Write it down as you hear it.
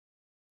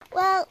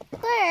Well,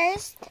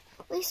 first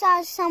we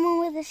saw someone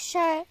with a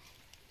shirt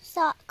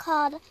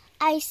called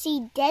I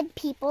See Dead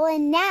People,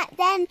 and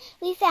then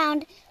we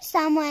found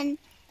someone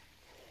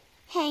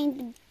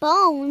hanged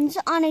bones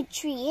on a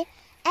tree,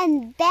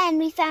 and then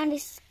we found a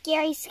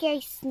scary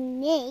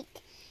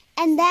snake,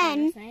 and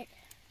then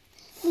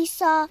we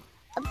saw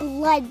a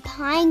blood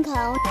pine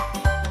cone.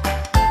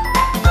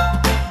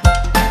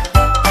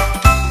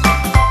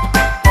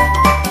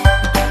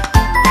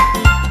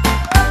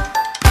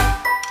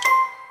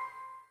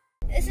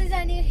 This is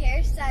our new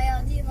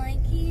hairstyle. Do you like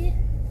it?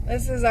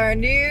 This is our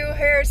new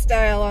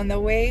hairstyle on the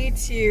way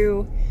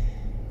to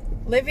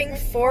Living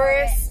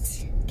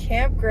Forest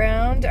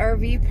Campground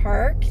RV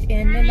Park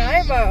in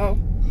Nanaimo.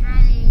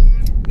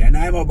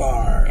 Nanaimo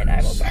bar.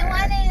 Nanaimo bar. I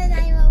want a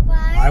Nanaimo bar.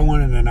 I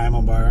want a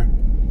Nanaimo bar.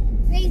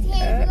 Raise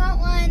hand if you want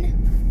one.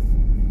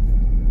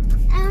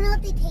 I don't know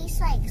what they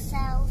taste like,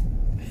 so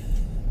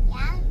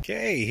yeah.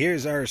 Okay,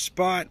 here's our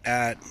spot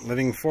at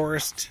Living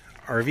Forest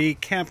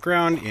RV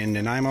Campground in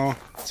Nanaimo.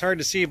 It's hard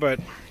to see, but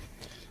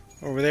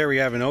over there we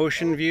have an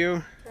ocean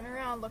view. Turn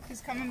around, look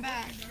who's coming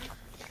back.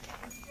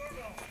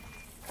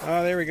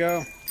 Oh, there we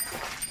go.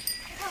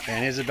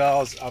 And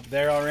Isabel's up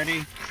there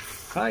already.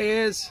 Hi,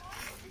 Iz.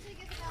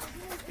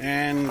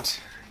 And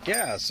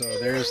yeah, so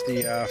there's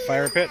the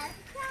fire pit.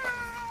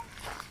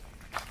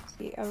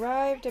 We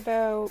arrived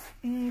about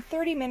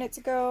 30 minutes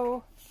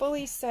ago,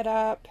 fully set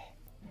up.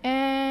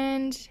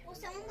 And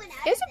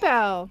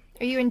Isabel,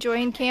 are you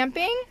enjoying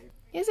camping?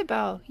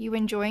 Isabel, you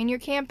enjoying your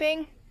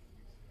camping?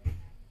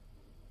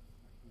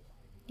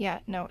 Yeah,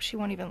 no, she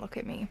won't even look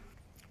at me.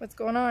 What's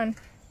going on?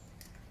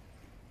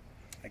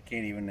 I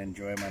can't even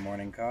enjoy my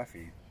morning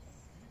coffee.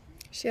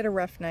 She had a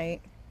rough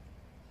night.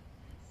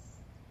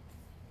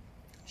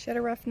 She had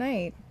a rough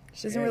night.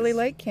 She doesn't really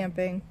like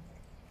camping.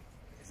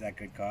 Is that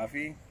good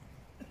coffee?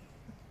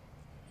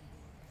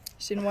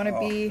 She didn't want to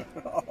be...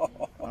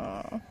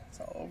 Oh, it's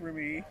all over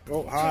me.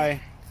 Oh,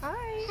 hi. Hi.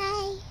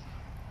 Hi.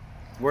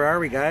 Where are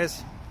we,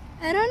 guys?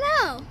 I don't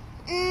know.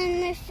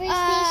 My First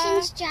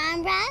Nations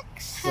John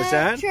Rocks. What's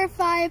that?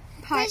 Petroglyph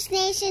Park. First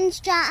Nations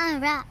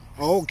John Rocks.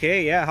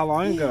 Okay, yeah. How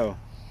long ago?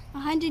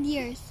 100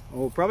 years.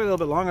 Oh, probably a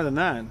little bit longer than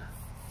that.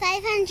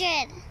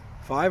 500.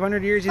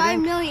 500 years, you 5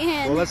 think? million.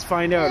 Well, let's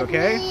find out,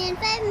 okay?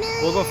 5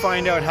 million. We'll go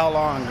find out how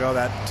long ago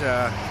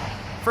that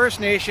First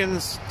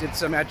Nations did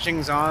some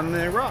etchings on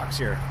the rocks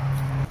here.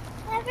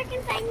 Whoever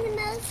can find the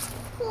most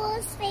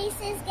coolest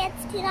faces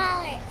gets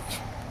 $2.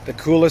 The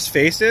coolest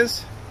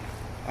faces?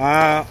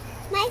 My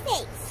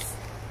face.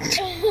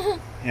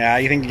 Yeah,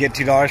 you think you get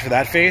 $2 for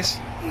that face?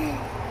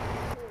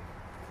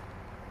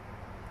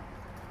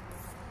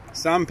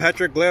 Some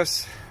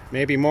petroglyphs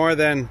may be more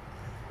than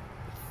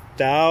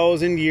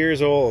 1,000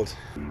 years old.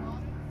 The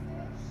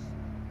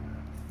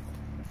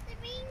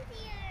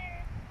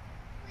reindeer.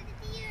 Or the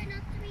deer,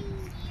 not the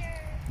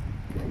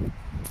reindeer.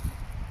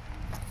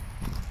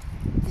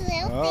 The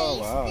little Oh,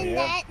 face wow, and yeah.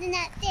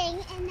 that thing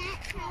and that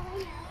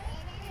probably.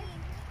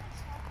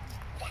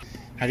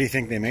 How do you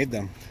think they made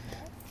them?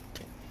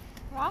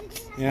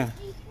 Rocks? Yeah,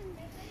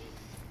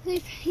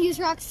 They use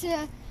rocks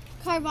to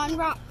carve on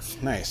rocks.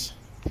 nice.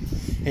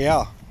 Hey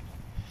Al,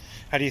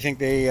 how do you think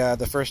they,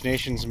 the First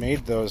Nations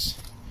made those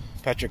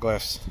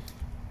petroglyphs?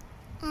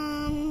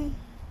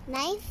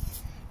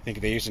 Knife?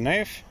 Think they used a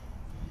knife?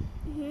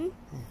 Mm-hmm.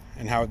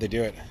 And how would they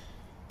do it?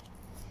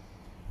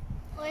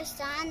 Or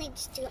Sonic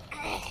just do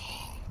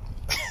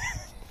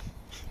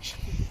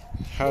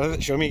How did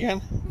it? Show me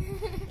again?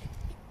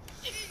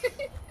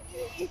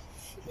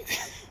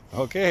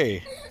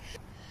 Okay.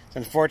 It's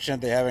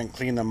unfortunate they haven't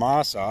cleaned the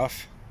moss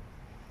off,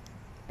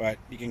 but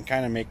you can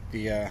kind of make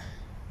the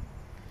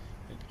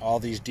all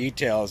these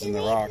details in the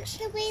rocks.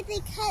 The way they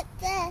cut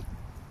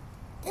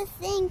the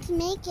thing to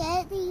make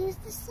it, they use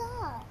the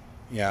saw.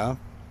 Yeah.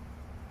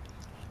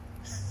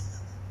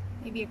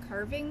 Maybe a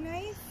carving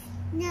knife?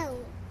 No.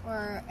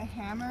 Or a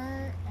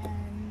hammer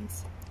and...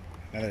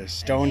 Another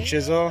stone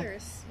chisel.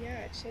 Yeah,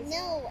 a chisel.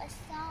 No, a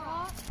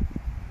saw.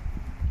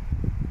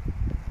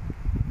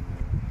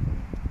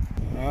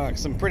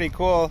 Some pretty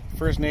cool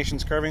First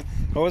Nations carving.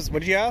 What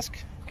did you ask?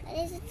 What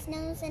does its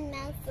nose and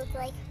mouth look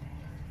like?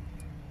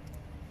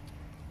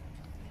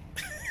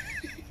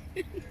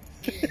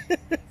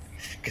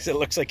 Because it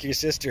looks like your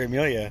sister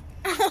Amelia.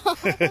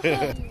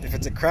 If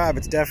it's a crab,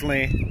 it's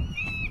definitely...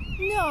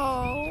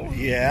 No.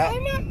 Yeah.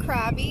 I'm not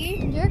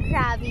crabby. You're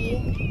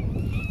crabby.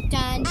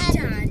 Dun,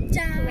 dun,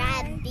 dun.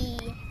 Crabby.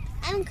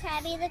 I'm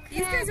Crabby the crab.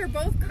 These guys are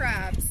both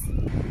crabs.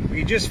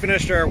 We just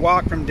finished our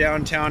walk from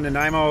downtown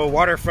Nanaimo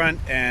waterfront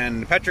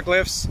and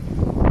petroglyphs,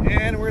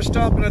 and we're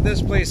stopping at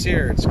this place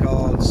here. It's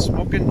called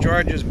Smokin'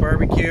 George's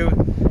Barbecue.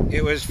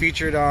 It was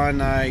featured on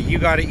You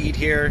Gotta Eat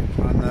Here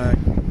on the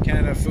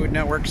Canada Food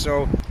Network.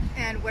 So,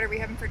 And what are we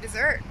having for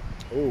dessert?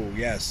 oh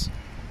yes,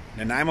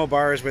 Nanaimo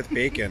bars with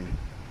bacon.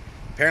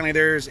 Apparently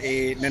there's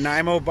a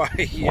Nanaimo bar,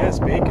 yes,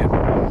 bacon,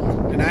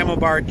 Nanaimo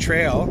bar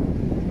trail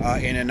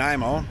in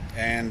Nanaimo,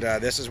 and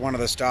this is one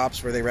of the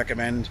stops where they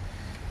recommend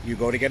you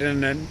go to get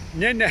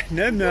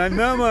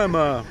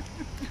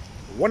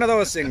one of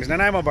those things,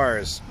 Nanaimo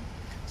bars.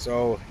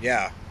 So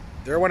yeah,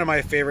 They're one of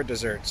my favorite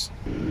desserts.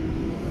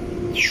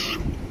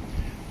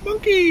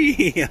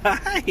 Monkey!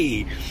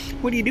 Hi!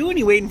 What are you doing?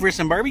 You waiting for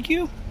some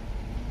barbecue?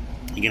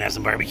 You gonna have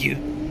some barbecue?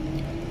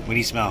 What do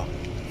you smell?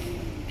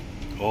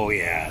 Oh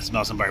yeah,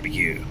 smell some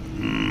barbecue.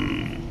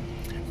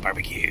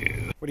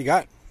 Barbecue. What do you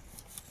got?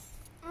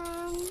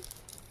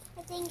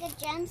 I think a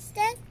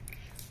drumstick.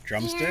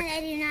 Drumstick? And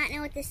I do not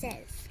know what this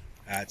is.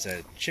 That's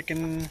a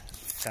chicken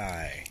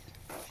thigh.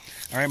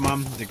 All right,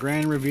 Mom, the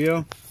grand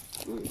reveal.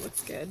 Ooh,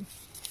 looks good.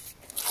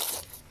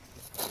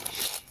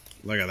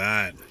 Look at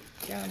that.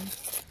 Yum.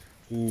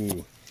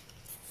 Ooh.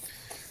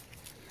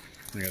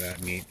 Look at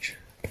that meat.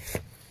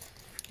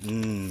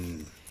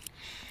 Mmm.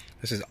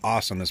 This is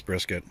awesome, this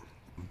brisket.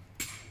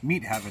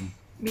 Meat heaven.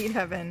 Meat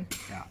heaven.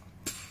 Yeah.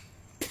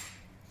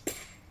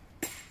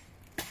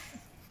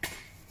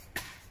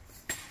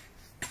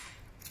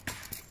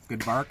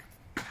 Good bark.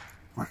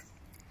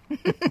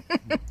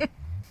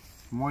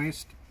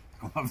 Moist.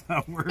 I love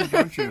that word,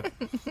 don't you?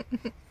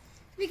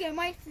 We get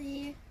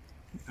moisty.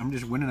 I'm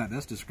just winning at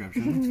this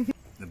description.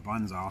 The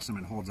bun's awesome.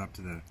 It holds up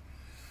to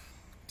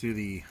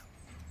the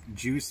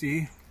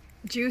juicy.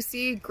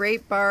 Juicy,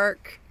 great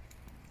bark.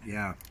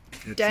 Yeah.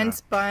 It's,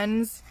 dense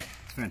buns.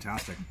 It's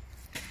fantastic.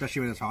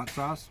 Especially with this hot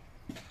sauce.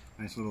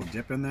 Nice little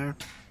dip in there.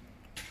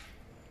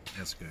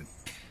 That's good.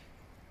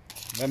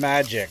 The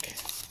magic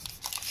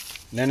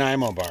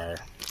Nanaimo bar.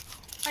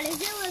 What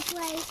does it look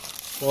like?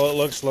 Well, it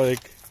looks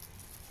like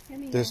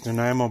this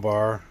Nanaimo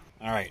bar.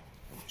 Alright,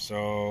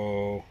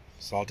 so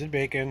salted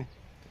bacon,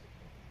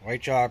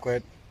 white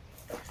chocolate,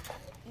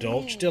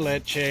 dulce de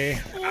leche.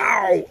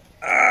 Ow!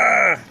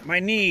 My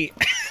knee!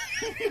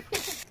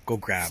 Go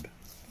grab.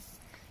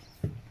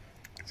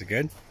 Is it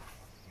good?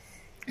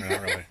 Or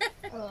not really?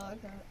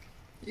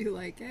 You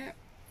like it?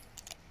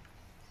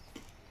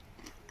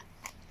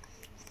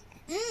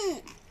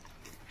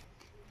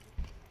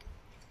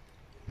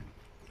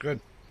 Good.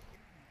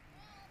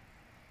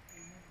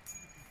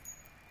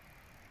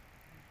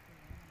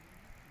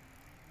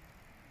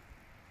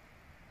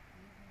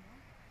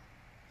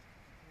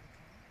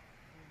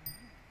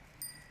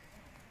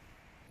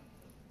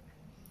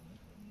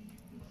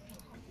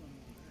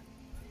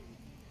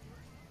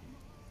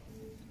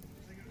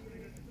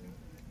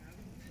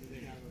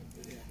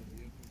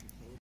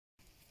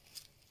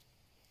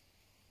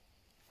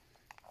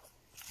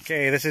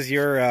 Okay, this is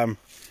your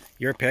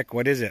pick.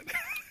 What is it?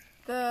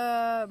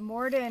 The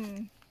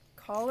Morden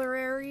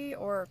Colliery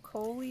or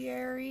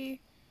Colliery.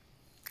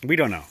 We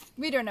don't know.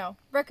 We don't know.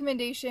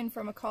 Recommendation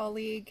from a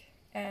colleague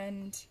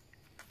and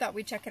thought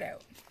we'd check it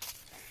out.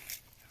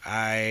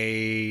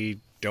 I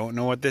don't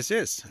know what this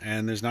is,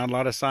 and there's not a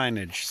lot of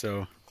signage,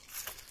 so...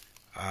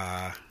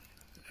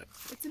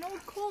 It's an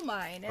old coal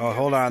mine. Oh,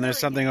 hold on. There's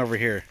something over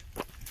here.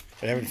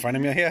 Did I have it in front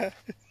of me yet?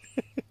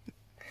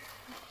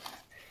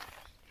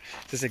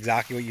 Is this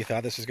exactly what you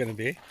thought this was going to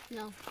be?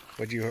 No.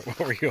 What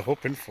were you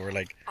hoping for?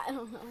 Like, I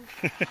don't know.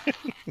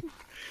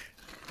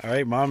 all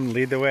right, Mom,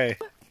 lead the way.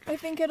 I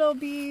think it'll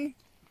be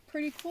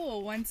pretty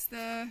cool once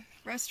the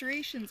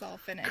restoration's all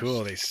finished.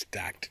 Cool, they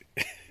stacked.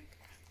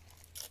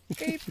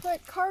 They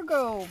put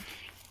cargo.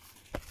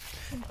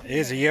 Are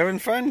you having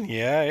fun?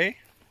 Yeah, eh?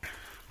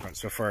 But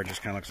so far, it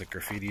just kind of looks like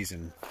graffitis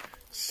and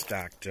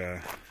stacked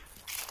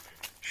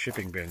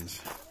shipping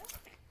bins.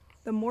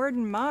 The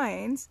Morden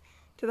mines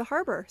to the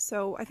harbor.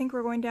 So I think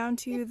we're going down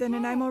to the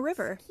Nanaimo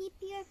River. Keep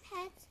your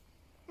pets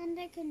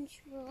under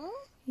control.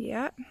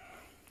 Yeah.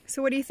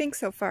 So what do you think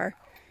so far?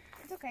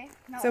 It's okay.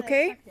 It's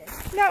okay?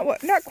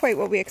 Not quite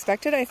what we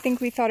expected. I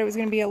think we thought it was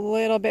going to be a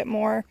little bit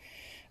more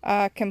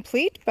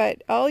complete,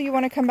 but you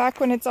want to come back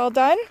when it's all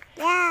done?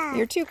 Yeah.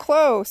 You're too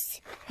close.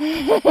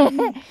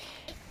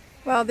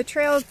 Well, the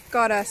trail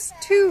got us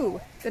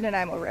to the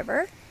Nanaimo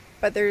River,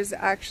 but there's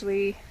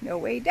actually no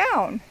way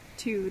down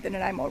to the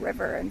Nanaimo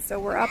River, and so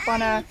we're up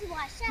on a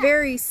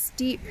very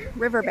steep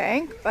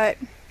riverbank, but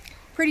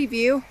pretty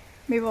view.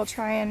 Maybe we'll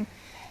try and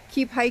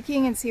keep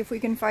hiking and see if we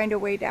can find a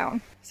way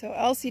down. So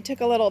Elsie took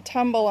a little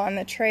tumble on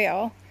the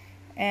trail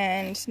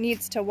and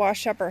needs to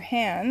wash up her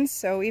hands,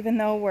 so even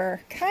though we're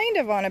kind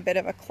of on a bit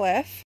of a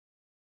cliff,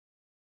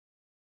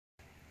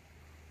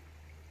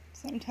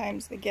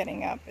 sometimes the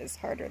getting up is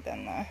harder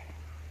than the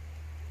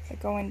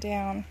going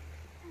down.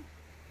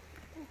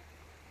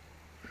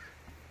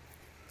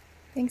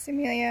 Thanks,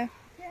 Amelia.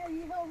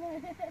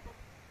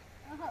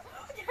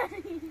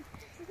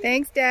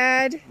 Thanks,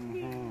 Dad.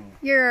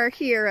 You're our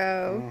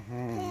hero.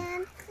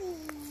 And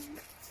clean.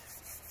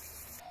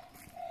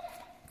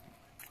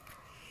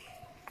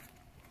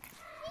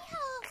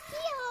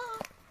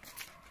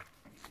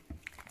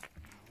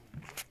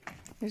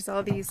 There's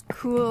all these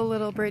cool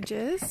little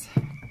bridges.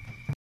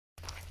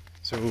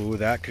 So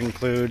that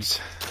concludes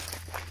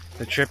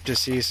the trip to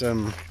see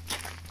some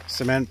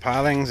cement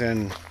pilings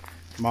and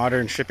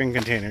modern shipping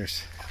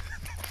containers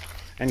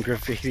and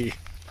graffiti.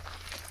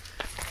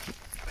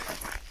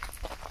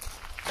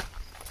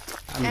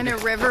 And a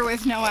river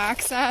with no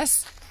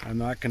access. I'm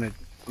not going to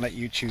let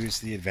you choose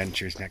the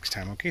adventures next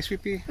time, okay,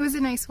 Sweepy? It was a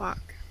nice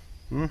walk.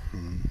 Don't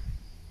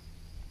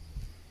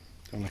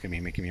look at me,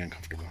 making me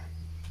uncomfortable.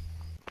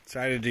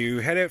 Decided to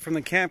head out from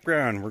the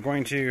campground. We're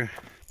going to,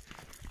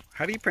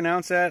 how do you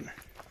pronounce that?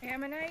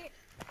 Ammonite?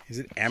 Is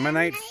it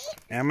Ammonite?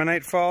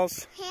 Ammonite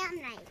Falls?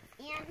 Ammonite.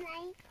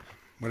 Ammonite.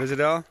 What is it,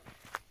 Elle?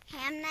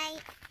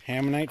 Ammonite.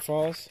 Ammonite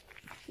Falls?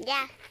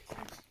 Yeah.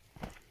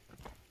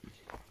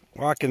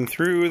 Walking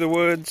through the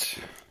woods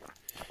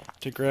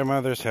to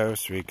grandmother's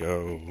house we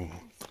go.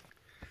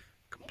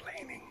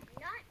 Complaining.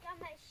 Not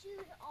got my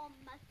shoes all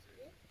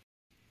messy.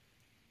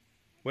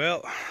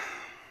 Well,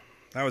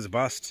 that was a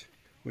bust.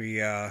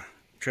 We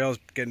trail's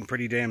getting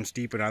pretty damn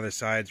steep on either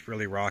side. It's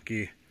really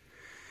rocky.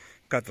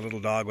 Got the little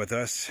dog with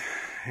us,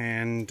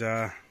 and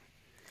yeah,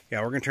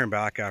 we're gonna turn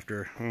back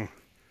after at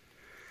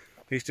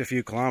least a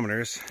few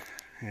kilometers,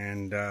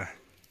 and that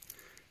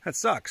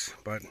sucks.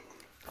 But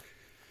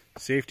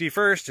safety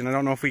first, and I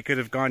don't know if we could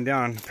have gone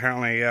down.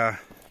 Apparently,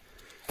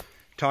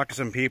 talked to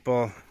some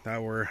people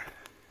that were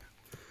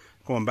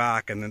going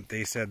back, and then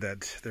they said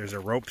that there's a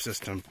rope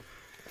system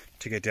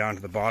to get down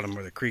to the bottom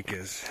where the creek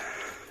is,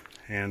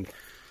 and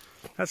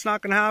that's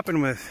not going to happen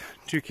with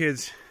 2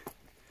 kids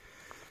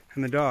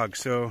and the dog.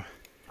 So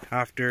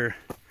after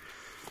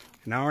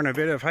an hour and a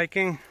bit of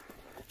hiking,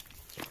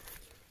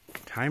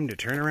 time to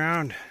turn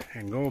around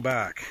and go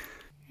back.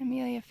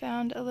 Amelia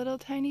found a little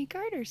tiny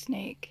garter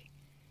snake.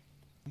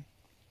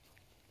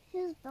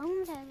 Whose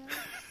bones are those?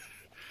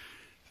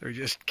 So we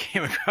just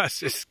came across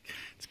this.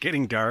 It's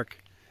getting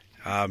dark.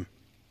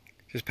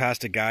 Just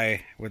passed a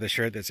guy with a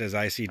shirt that says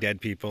 "I see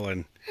dead people,"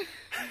 and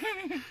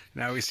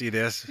now we see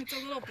this. It's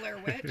a little Blair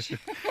Witch.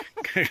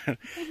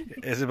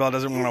 Isabel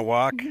doesn't want to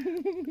walk.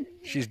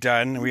 She's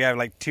done. We have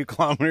like 2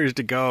 kilometers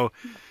to go.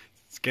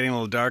 It's getting a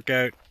little dark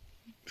out.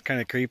 It's kind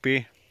of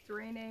creepy. It's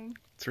raining.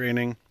 It's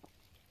raining.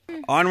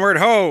 Onward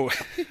ho!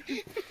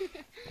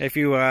 If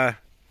you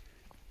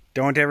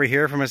don't ever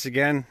hear from us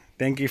again,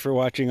 thank you for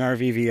watching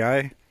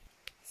RVVI.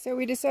 So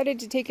we decided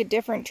to take a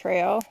different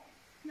trail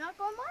Not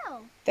going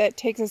well. that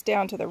takes us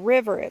down to the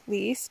river at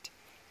least.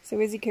 So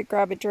Izzy could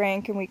grab a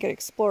drink and we could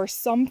explore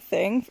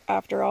something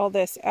after all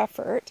this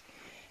effort.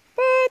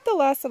 But the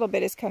last little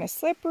bit is kind of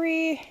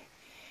slippery.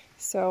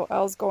 So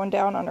Elle's going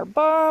down on her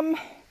bum.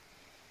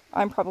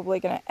 I'm probably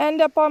going to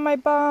end up on my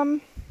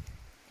bum.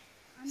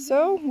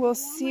 So we'll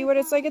see what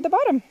it's like at the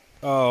bottom.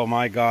 Oh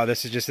my god,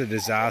 this is just a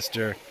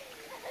disaster.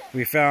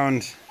 We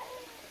found,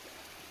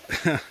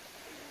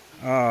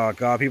 oh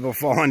god, people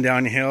falling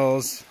down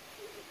hills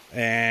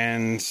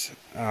and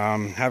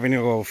having to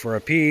go for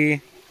a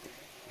pee.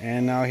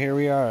 And now here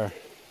we are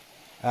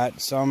at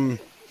some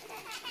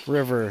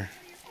river.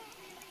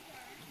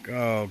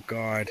 Oh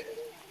god.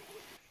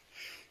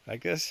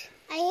 Like this?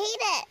 I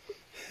hate it.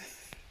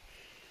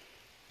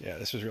 Yeah,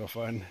 this was real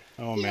fun.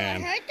 Oh You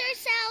man. hurt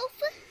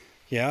yourself.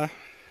 Yeah?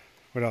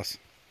 What else?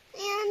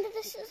 And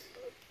this is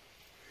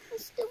a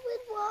stupid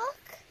walk.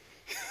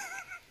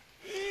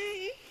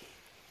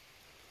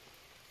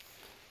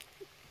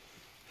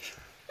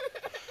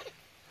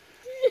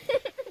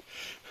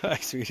 Hi,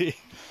 sweetie.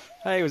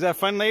 Hey, was that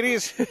fun,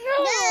 ladies?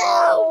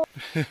 No!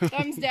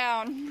 Thumbs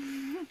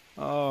down.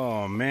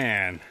 Oh,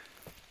 man.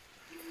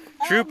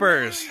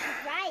 Troopers.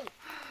 Right.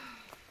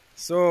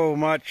 So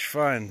much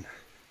fun.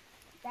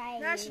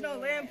 Right. National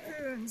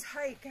Lampoon's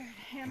hike at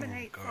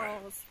Ammonite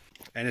Falls.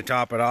 And to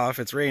top it off,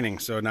 it's raining,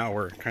 so now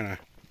we're kind of...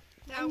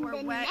 Now And we're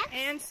the wet next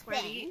and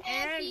sweaty thing-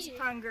 and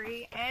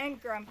hungry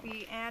and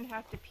grumpy and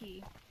have to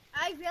pee.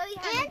 I really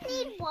have And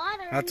need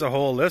water. That's a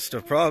whole list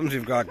of problems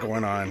we've got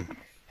going on.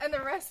 And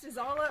the rest is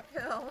all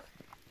uphill.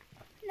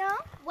 No?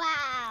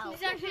 Wow.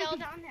 These actually all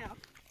downhill.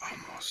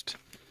 Almost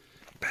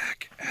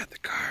back at the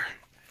car.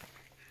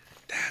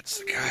 That's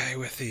the guy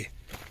with the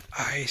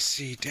I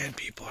see dead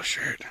people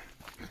shirt.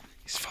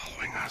 He's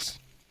following us.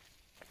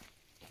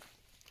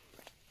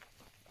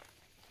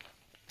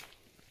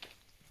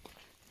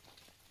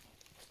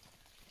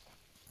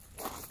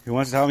 Who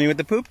wants to help me with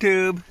the poop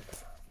tube?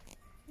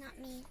 Not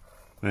me. Want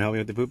to help me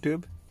with the poop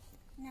tube?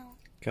 No.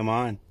 Come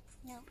on.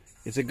 No.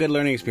 It's a good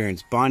learning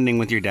experience. Bonding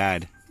with your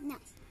dad. No.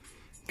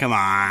 Come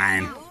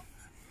on.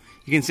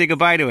 You can say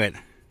goodbye to it.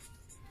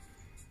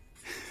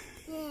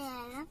 Yeah,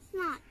 that's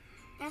not.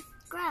 That's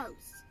gross.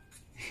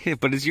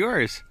 But it's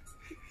yours.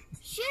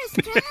 Just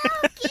kind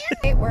of cute.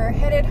 Okay, we're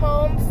headed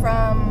home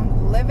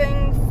from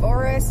Living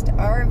Forest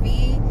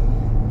RV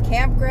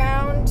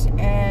Campground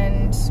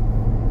and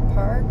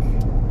Park.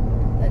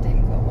 That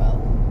didn't go well.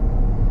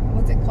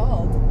 What's it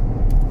called?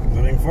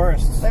 Living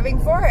Forest. Living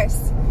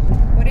Forest.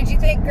 What did you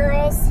think,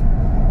 girls? Good.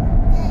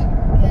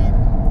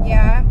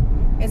 Yeah?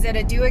 Is it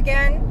a do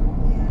again?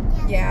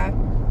 Yeah.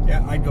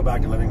 Yeah, I'd go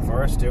back to Living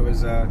Forest. It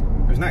was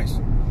nice.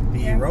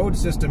 The road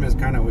system is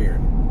kind of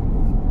weird.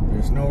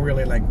 There's no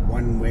really like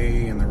one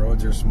way, and the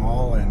roads are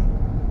small,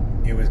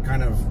 and it was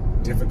kind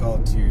of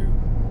difficult to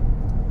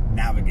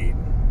navigate.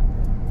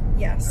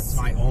 Yes. That's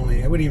my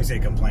only, I wouldn't even say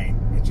complaint.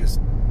 It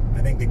just,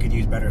 I think they could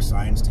use better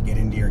signs to get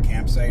into your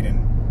campsite and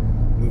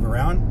move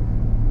around.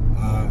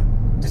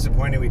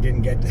 Disappointed we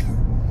didn't get to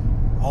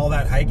all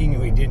that hiking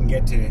and we didn't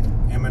get to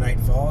Ammonite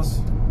Falls.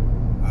 It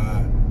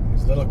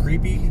was a little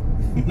creepy.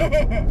 But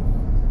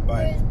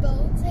There's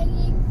bones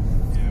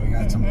hanging. yeah, we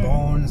got some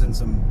bones and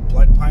some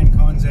blood pine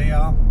cones,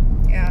 y'all?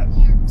 Yeah.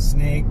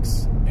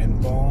 Snakes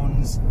and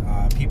bones,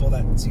 people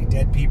that see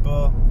dead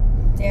people.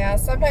 Yeah,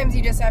 sometimes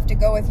you just have to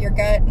go with your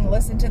gut and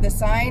listen to the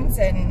signs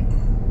and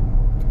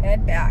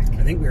head back.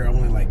 I think we were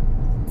only like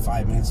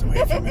 5 minutes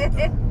away from it,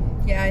 though.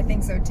 Yeah, I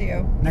think so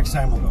too. Next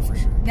time we'll go for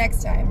sure.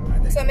 Next time. I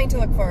think. Something to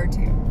look forward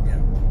to. Yeah.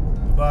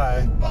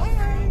 Bye. Bye.